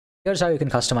Here's how you can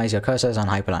customize your cursors on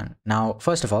Hyprland. Now,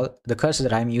 first of all, the cursor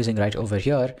that I'm using right over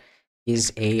here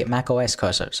is a macOS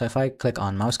cursor. So if I click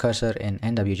on mouse cursor in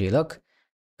NWG look,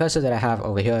 cursor that I have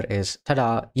over here is,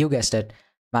 ta-da, you guessed it,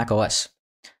 macOS.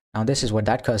 Now this is what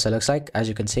that cursor looks like. As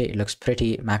you can see, it looks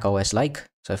pretty macOS-like.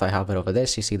 So if I hover over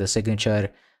this, you see the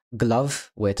signature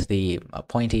glove with the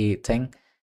pointy thing,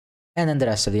 and then the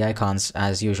rest of the icons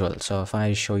as usual. So if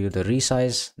I show you the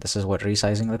resize, this is what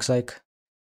resizing looks like.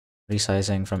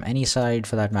 Resizing from any side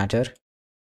for that matter.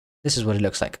 This is what it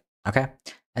looks like, okay?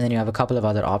 And then you have a couple of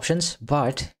other options,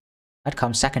 but that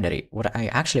comes secondary. What I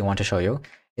actually want to show you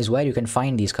is where you can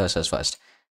find these cursors first.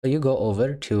 So you go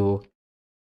over to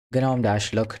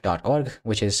gnome-look.org,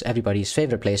 which is everybody's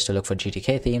favorite place to look for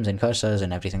GTK themes and cursors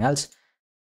and everything else.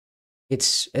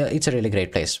 It's a really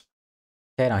great place.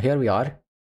 Okay, now here we are.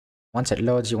 Once it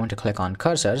loads, you want to click on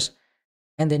cursors,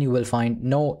 and then you will find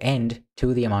no end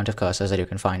to the amount of cursors that you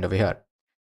can find over here.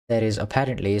 There is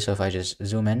apparently, so if I just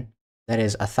zoom in, there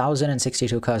is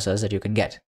 1,062 cursors that you can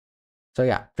get. So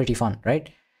yeah, pretty fun, right?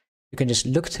 You can just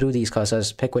look through these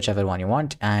cursors, pick whichever one you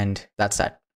want, and that's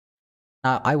that.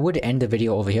 Now, I would end the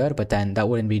video over here, but then that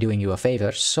wouldn't be doing you a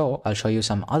favor, so I'll show you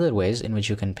some other ways in which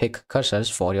you can pick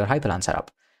cursors for your Hyprland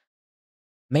setup.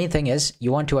 Main thing is,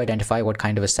 you want to identify what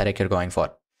kind of aesthetic you're going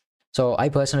for. So I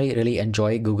personally really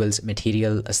enjoy Google's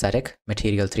Material aesthetic,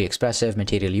 Material 3 Expressive,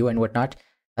 Material U and whatnot.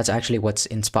 That's actually what's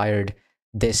inspired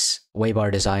this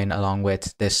waybar design along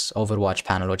with this Overwatch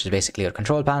panel, which is basically your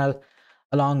control panel,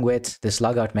 along with this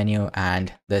logout menu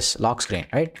and this lock screen,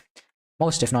 right?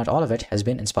 Most, if not all of it, has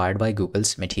been inspired by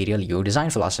Google's Material U design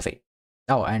philosophy.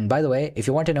 Oh, and by the way, if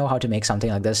you want to know how to make something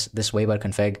like this waybar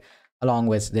config, along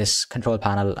with this control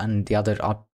panel and the other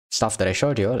stuff that I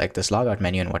showed you, like this logout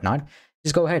menu and whatnot,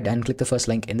 just go ahead and click the first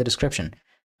link in the description.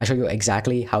 I show you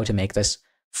exactly how to make this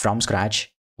from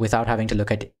scratch without having to look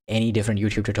at any different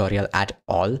YouTube tutorial at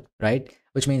all, right?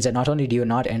 Which means that not only do you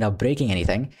not end up breaking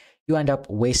anything, you end up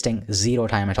wasting zero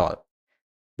time at all.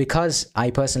 Because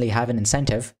I personally have an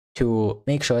incentive to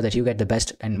make sure that you get the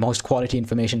best and most quality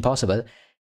information possible,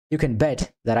 you can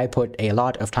bet that I put a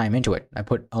lot of time into it. I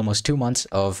put almost 2 months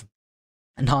of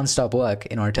non-stop work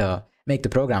in order to make the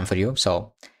program for you.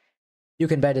 So you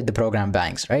can bet that the program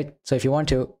bangs, right? So if you want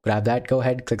to grab that, go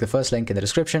ahead, click the first link in the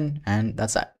description, and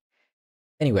that's that.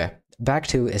 Anyway, back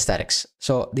to aesthetics.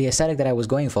 So the aesthetic that I was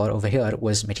going for over here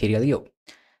was Material U.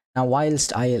 Now,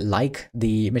 whilst I like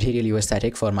the Material U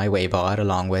aesthetic for my waybar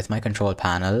along with my control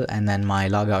panel and then my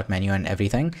logout menu and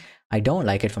everything, I don't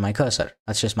like it for my cursor.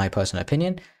 That's just my personal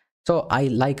opinion. So I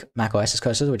like macOS's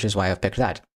cursors, which is why I've picked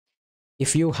that.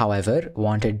 If you, however,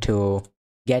 wanted to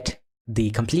get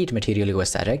the complete Material U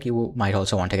aesthetic, you might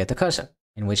also want to get the cursor,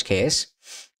 in which case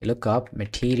you look up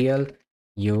Material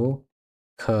U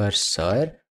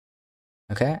cursor,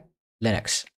 okay,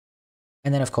 Linux.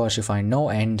 And then of course you find no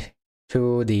end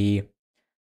to the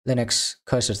Linux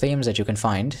cursor themes that you can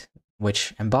find,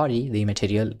 which embody the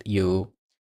Material U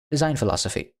design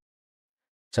philosophy.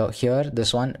 So here,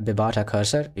 this one, Bibata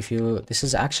cursor, this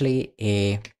is actually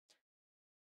a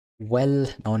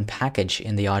well-known package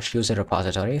in the Arch user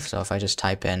repository. So if I just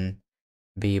type in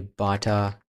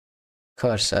Bibata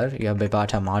cursor, you have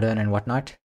Bibata modern and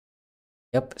whatnot.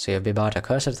 Yep, so you have Bibata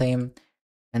cursor theme,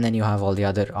 and then you have all the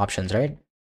other options, right?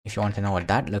 If you want to know what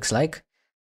that looks like.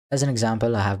 As an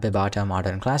example, I have Bibata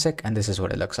modern classic, and this is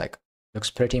what it looks like.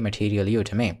 Looks pretty Material U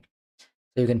to me.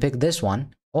 So you can pick this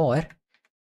one, or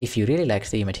if you really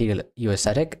liked the Material U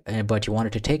aesthetic, but you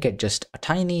wanted to take it just a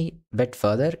tiny bit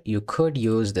further, you could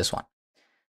use this one.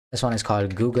 This one is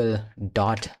called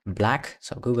Google.black.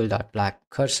 So Google.black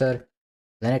cursor,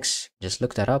 Linux, just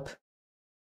look that up.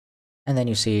 And then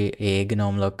you see a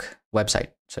GNOME look website.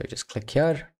 So you just click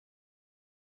here.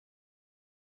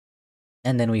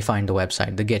 And then we find the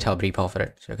website, the GitHub repo for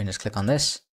it. So you can just click on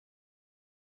this.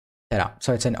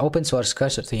 So it's an open source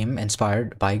cursor theme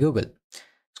inspired by Google.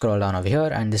 Scroll down over here,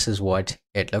 and this is what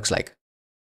it looks like.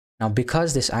 Now,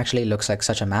 because this actually looks like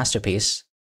such a masterpiece,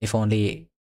 if only,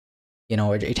 you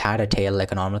know, it had a tail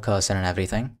like a normal cursor and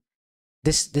everything.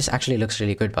 This actually looks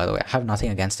really good, by the way. I have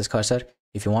nothing against this cursor.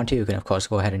 If you want to, you can of course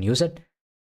go ahead and use it.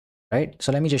 Right?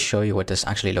 So let me just show you what this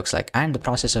actually looks like and the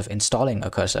process of installing a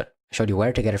cursor. I showed you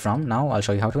where to get it from. Now I'll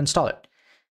show you how to install it.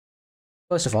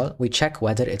 First of all, we check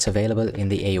whether it's available in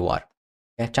the AUR.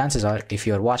 Okay? Chances are, if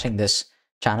you're watching this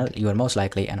channel, you are most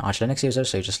likely an Arch Linux user,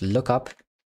 so you just look up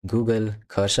Google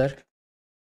cursor.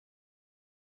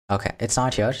 Okay, it's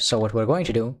not here. So what we're going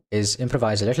to do is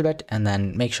improvise a little bit and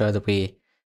then make sure that we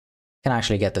can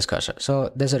actually get this cursor.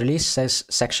 So there's a release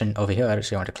section over here,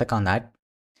 so you want to click on that.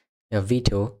 You have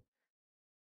v2.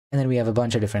 And then we have a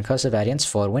bunch of different cursor variants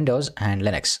for Windows and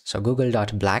Linux. So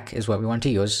google.black is what we want to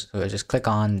use. So we'll just click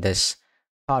on this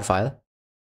tar file,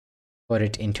 put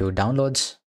it into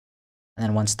downloads. And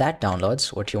then once that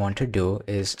downloads, what you want to do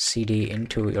is cd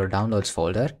into your downloads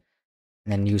folder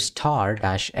and then use tar-xzvf.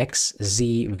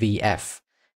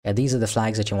 Yeah, these are the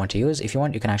flags that you want to use. If you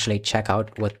want, you can actually check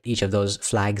out what each of those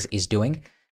flags is doing.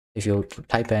 If you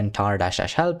type in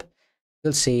tar-help,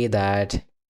 you'll see that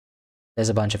there's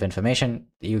a bunch of information.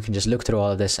 You can just look through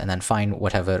all of this and then find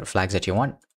whatever flags that you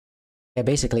want. Yeah,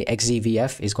 basically,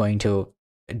 xzvf is going to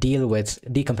deal with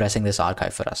decompressing this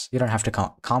archive for us. You don't have to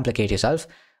complicate yourself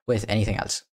with anything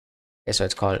else. Okay, so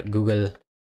it's called google.black.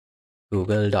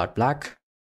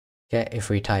 Okay, if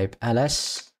we type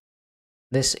ls,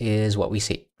 this is what we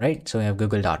see, right? So we have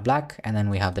google.black and then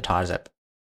we have the tar zip.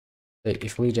 So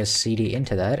if we just cd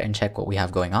into there and check what we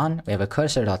have going on, we have a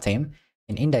cursor.theme,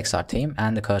 an index.theme,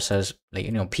 and the cursors, like,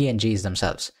 PNGs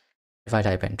themselves. If I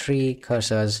type in tree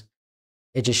cursors,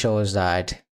 it just shows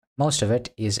that most of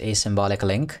it is a symbolic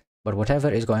link, but whatever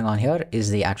is going on here is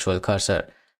the actual cursor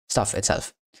stuff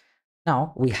itself.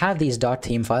 Now we have these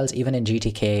 .theme files even in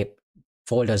GTK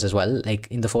folders as well, like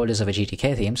in the folders of a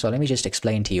GTK theme. So let me just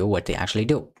explain to you what they actually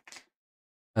do.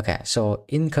 Okay, so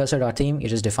in cursor.theme, you're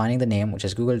just defining the name, which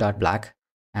is google.black,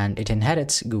 and it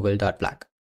inherits google.black.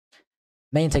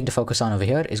 Main thing to focus on over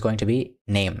here is going to be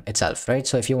name itself, right?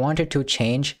 So if you wanted to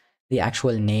change the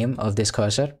actual name of this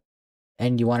cursor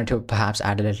and you wanted to perhaps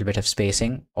add a little bit of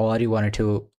spacing, or you wanted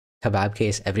to kebab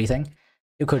case everything,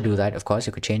 you could do that. Of course,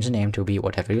 you could change the name to be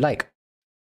whatever you like.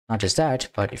 Not just that,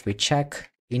 but if we check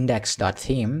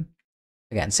index.theme,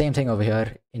 again, same thing over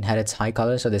here, inherits high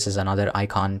color. So this is another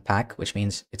icon pack, which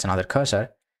means it's another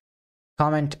cursor.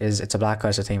 Comment is it's a black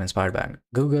cursor theme inspired by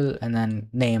Google, and then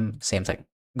name, same thing,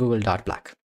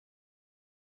 google.black.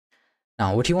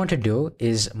 Now what you want to do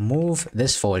is move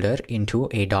this folder into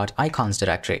a .icons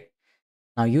directory.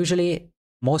 Now usually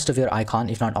most of your icon,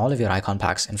 if not all of your icon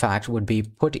packs, in fact, would be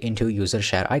put into user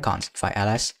share icons. If I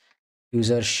ls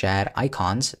user share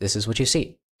icons, this is what you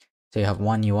see. So you have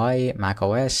One UI, Mac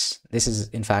OS. This is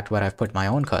in fact where I've put my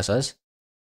own cursors,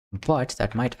 but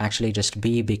that might actually just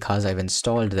be because I've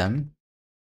installed them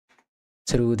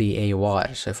through the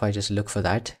AUR. So if I just look for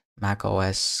that, Mac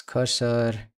OS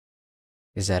cursor,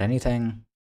 is there anything?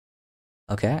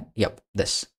 Okay, yep,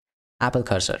 this Apple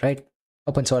cursor, right?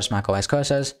 Open source Mac OS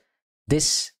cursors.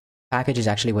 This package is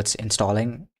actually what's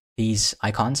installing these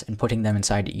icons and putting them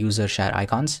inside user share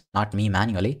icons, not me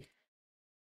manually.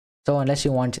 So unless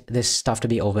you want this stuff to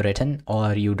be overwritten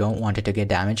or you don't want it to get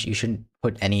damaged, you shouldn't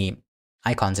put any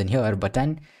icons in here, but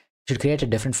then you should create a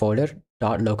different folder,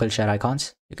 .local share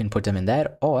icons. You can put them in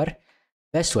there, or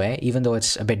best way, even though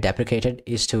it's a bit deprecated,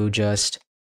 is to just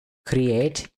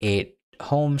create a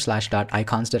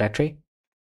home/.icons directory.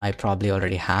 I probably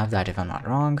already have that if I'm not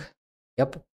wrong.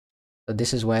 Yep. So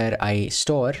this is where I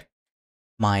store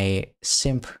my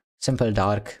simple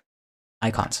dark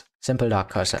icons, simple dark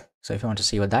cursor. So if you want to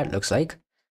see what that looks like,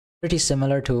 pretty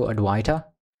similar to Adwaita,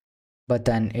 but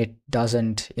then it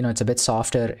doesn't, it's a bit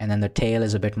softer, and then the tail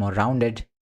is a bit more rounded.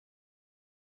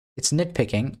 It's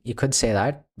nitpicking, you could say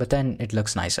that, but then it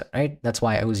looks nicer, right? That's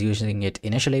why I was using it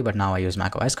initially, but now I use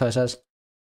macOS cursors.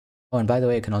 Oh, and by the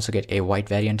way, you can also get a white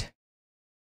variant.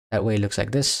 That way it looks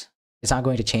like this. It's not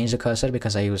going to change the cursor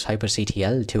because I use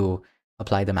hyperctl to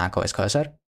apply the macOS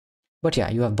cursor. But yeah,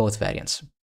 you have both variants.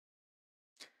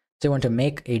 So you want to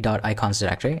make a .icons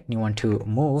directory, and you want to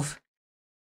move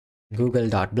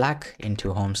google.black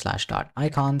into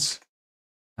home/.icons.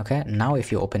 Okay, now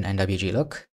if you open nwg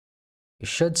look, you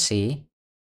should see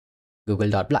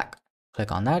google.black.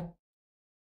 Click on that,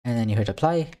 and then you hit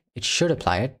apply. It should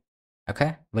apply it.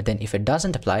 Okay, but then if it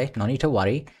doesn't apply, no need to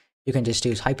worry. You can just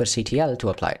use hyperctl to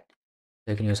apply it.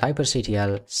 So you can use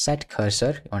hyperctl set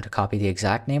cursor. You want to copy the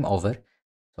exact name over.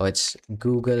 So it's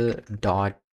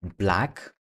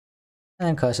google.black. And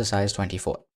then cursor size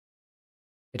 24.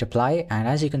 Hit apply, and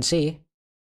as you can see,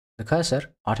 the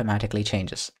cursor automatically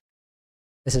changes.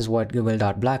 This is what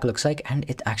google.black looks like, and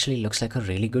it actually looks like a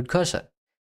really good cursor.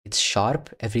 It's sharp,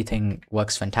 everything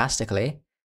works fantastically.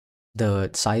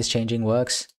 The size changing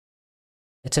works.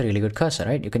 It's a really good cursor,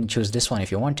 right? You can choose this one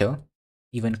if you want to.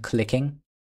 Even clicking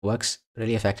works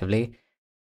really effectively.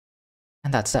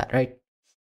 And that's that, right?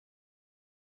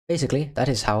 Basically, that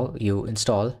is how you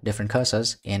install different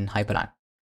cursors in Hyprland.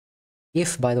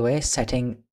 If, by the way,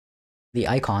 setting the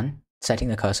icon, setting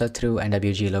the cursor through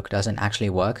nwg look doesn't actually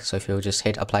work, so if you just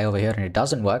hit apply over here and it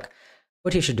doesn't work,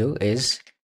 what you should do is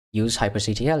use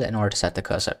hyperctl in order to set the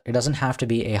cursor. It doesn't have to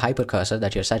be a hyper cursor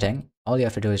that you're setting. All you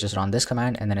have to do is just run this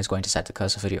command, and then it's going to set the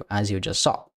cursor for you, as you just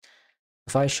saw.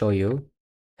 If I show you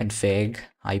config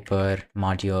hyper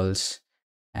modules,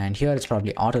 and here it's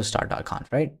probably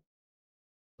autostart.conf, right?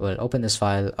 We'll open this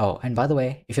file. Oh, and by the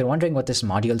way, if you're wondering what this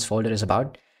modules folder is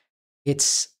about,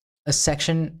 it's a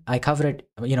section, I cover it,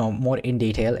 more in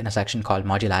detail in a section called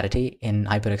modularity in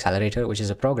Hyperaccelerator, which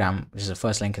is a program, which is the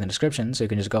first link in the description. So you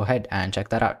can just go ahead and check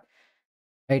that out.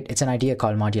 Right? It's an idea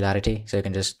called modularity. So you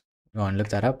can just go and look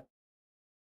that up.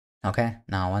 Okay.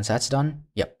 Now, once that's done,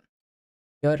 yep.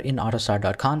 Here in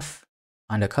autostart.conf,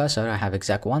 under cursor, I have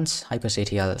exec once,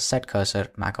 hyperctl set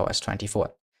cursor macOS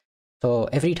 24. So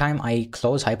every time I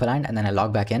close Hyprland and then I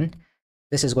log back in,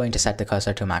 this is going to set the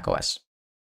cursor to macOS.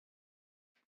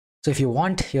 So if you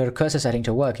want your cursor setting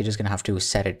to work, you're just going to have to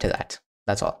set it to that.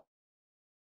 That's all.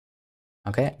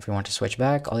 Okay, if you want to switch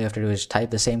back, all you have to do is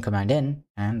type the same command in,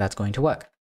 and that's going to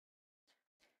work.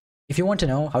 If you want to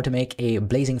know how to make a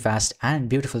blazing fast and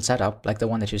beautiful setup like the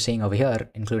one that you're seeing over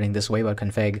here, including this wayboard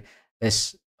config,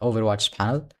 this Overwatch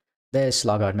panel, this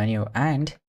logout menu,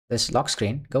 and this lock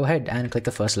screen, go ahead and click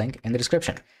the first link in the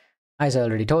description. As I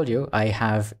already told you, I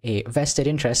have a vested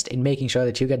interest in making sure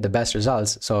that you get the best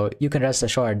results, so you can rest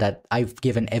assured that I've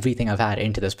given everything I've had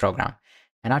into this program.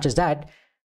 And not just that,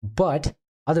 but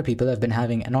other people have been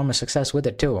having enormous success with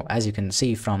it too, as you can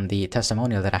see from the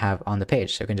testimonial that I have on the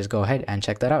page. So you can just go ahead and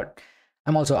check that out.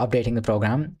 I'm also updating the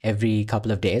program every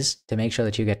couple of days to make sure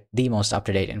that you get the most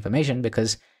up-to-date information,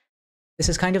 because this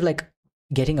is kind of like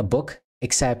getting a book,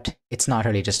 except it's not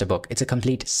really just a book. It's a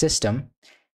complete system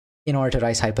in order to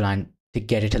rise Hyprland to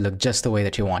get it to look just the way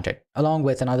that you want it, along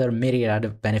with another myriad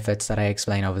of benefits that I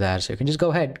explain over there. So you can just go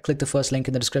ahead, click the first link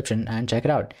in the description and check it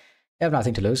out. You have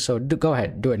nothing to lose, so go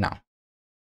ahead, do it now.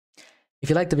 If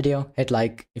you liked the video, hit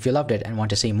like. If you loved it and want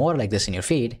to see more like this in your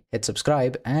feed, hit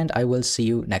subscribe, and I will see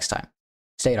you next time.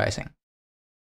 Stay rising.